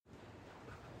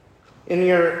In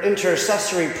your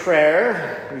intercessory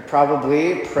prayer, you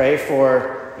probably pray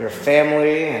for your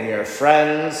family and your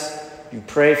friends. You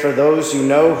pray for those you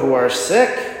know who are sick.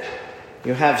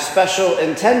 You have special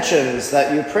intentions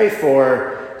that you pray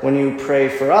for when you pray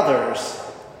for others.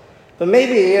 But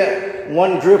maybe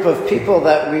one group of people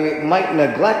that we might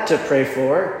neglect to pray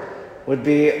for would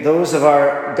be those of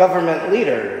our government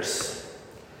leaders.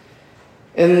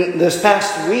 In this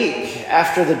past week,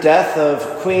 after the death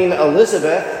of Queen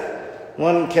Elizabeth,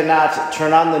 one cannot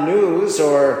turn on the news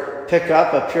or pick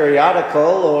up a periodical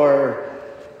or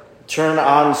turn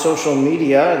on social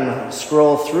media and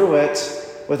scroll through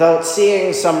it without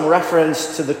seeing some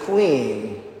reference to the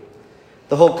Queen.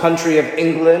 The whole country of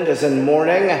England is in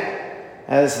mourning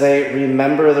as they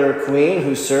remember their Queen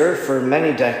who served for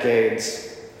many decades.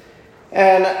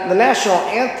 And the national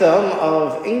anthem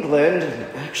of England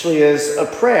actually is a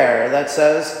prayer that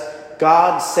says,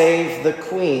 "God save the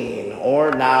Queen,"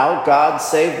 or now, "God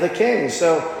save the King."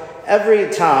 So every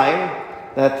time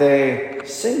that they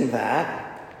sing that,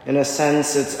 in a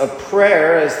sense, it's a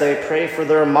prayer as they pray for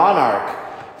their monarch,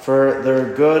 for their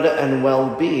good and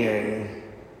well-being.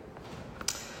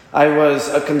 I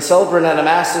was a concelebrant at a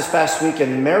mass this past week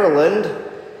in Maryland,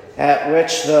 at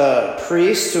which the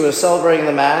priest who was celebrating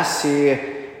the mass, he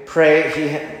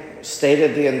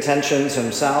stated the intentions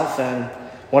himself, and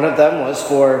one of them was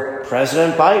for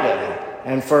President Biden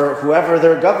and for whoever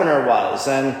their governor was.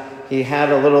 And he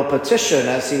had a little petition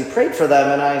as he prayed for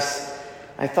them. And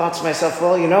I thought to myself,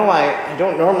 well, I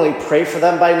don't normally pray for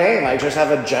them by name. I just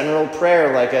have a general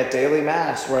prayer like at daily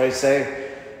mass where I say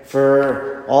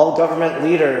for all government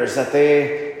leaders that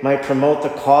they might promote the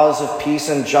cause of peace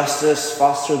and justice,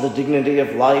 foster the dignity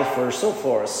of life, or so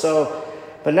forth.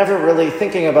 But never really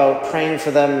thinking about praying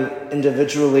for them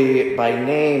individually by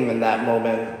name in that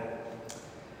moment.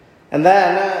 And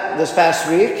then this past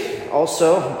week,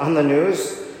 also on the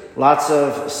news, lots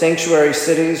of sanctuary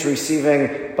cities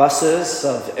receiving buses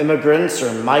of immigrants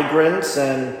or migrants.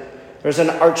 And there's an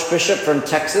archbishop from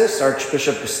Texas,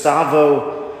 Archbishop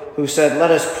Gustavo, who said, "Let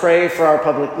us pray for our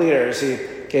public leaders." He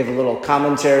gave a little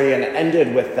commentary and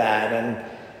ended with that. And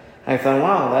I thought,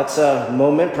 wow, that's a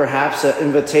moment, perhaps an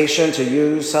invitation to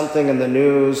use something in the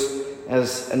news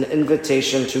as an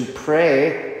invitation to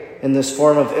pray in this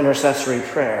form of intercessory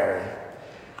prayer.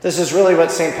 This is really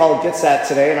what St. Paul gets at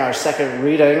today in our second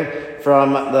reading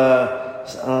from the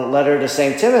letter to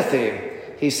St. Timothy.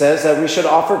 He says that we should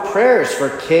offer prayers for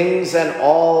kings and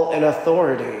all in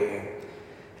authority.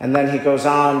 And then he goes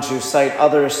on to cite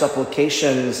other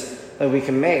supplications that we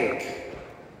can make.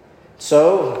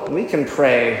 So we can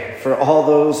pray for all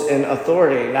those in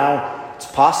authority. Now, it's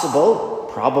possible,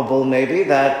 probable maybe,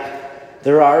 that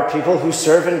there are people who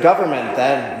serve in government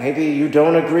that maybe you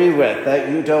don't agree with, that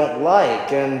you don't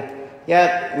like, and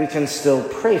yet we can still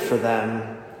pray for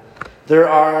them. There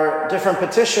are different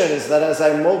petitions that as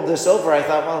I mulled this over, I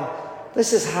thought, well,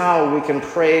 this is how we can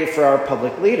pray for our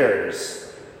public leaders.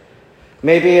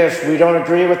 Maybe if we don't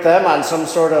agree with them on some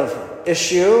sort of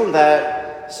issue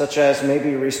such as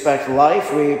maybe respect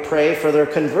life, we pray for their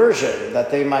conversion, that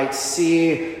they might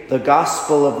see the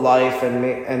gospel of life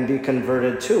and be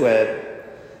converted to it.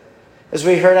 As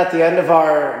we heard at the end of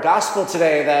our gospel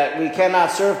today, that we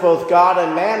cannot serve both God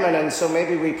and mammon, and so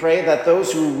maybe we pray that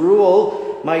those who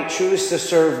rule might choose to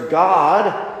serve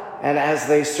God, and as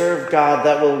they serve God,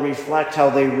 that will reflect how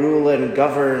they rule and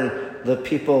govern the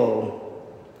people.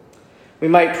 We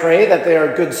might pray that they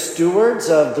are good stewards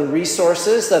of the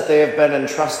resources that they have been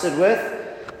entrusted with,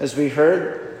 as we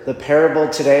heard the parable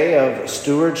today of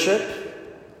stewardship.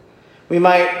 We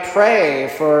might pray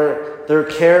for their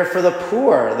care for the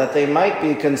poor, that they might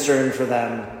be concerned for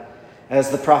them, as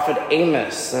the prophet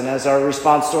Amos and as our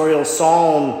responsorial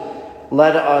psalm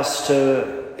led us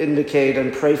to indicate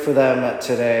and pray for them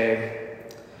today.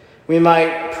 We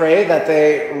might pray that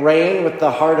they reign with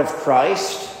the heart of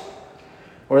Christ,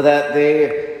 or that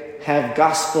they have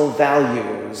gospel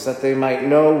values, that they might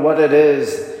know what it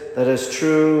is that is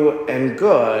true and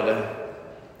good.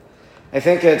 I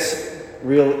think it's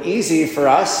real easy for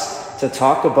us to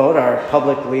talk about our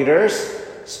public leaders,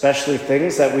 especially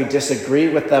things that we disagree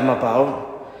with them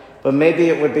about, but maybe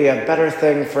it would be a better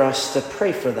thing for us to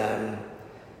pray for them.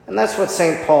 And that's what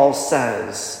St. Paul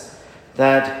says,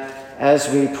 that as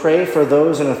we pray for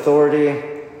those in authority,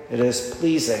 it is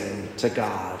pleasing to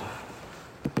God.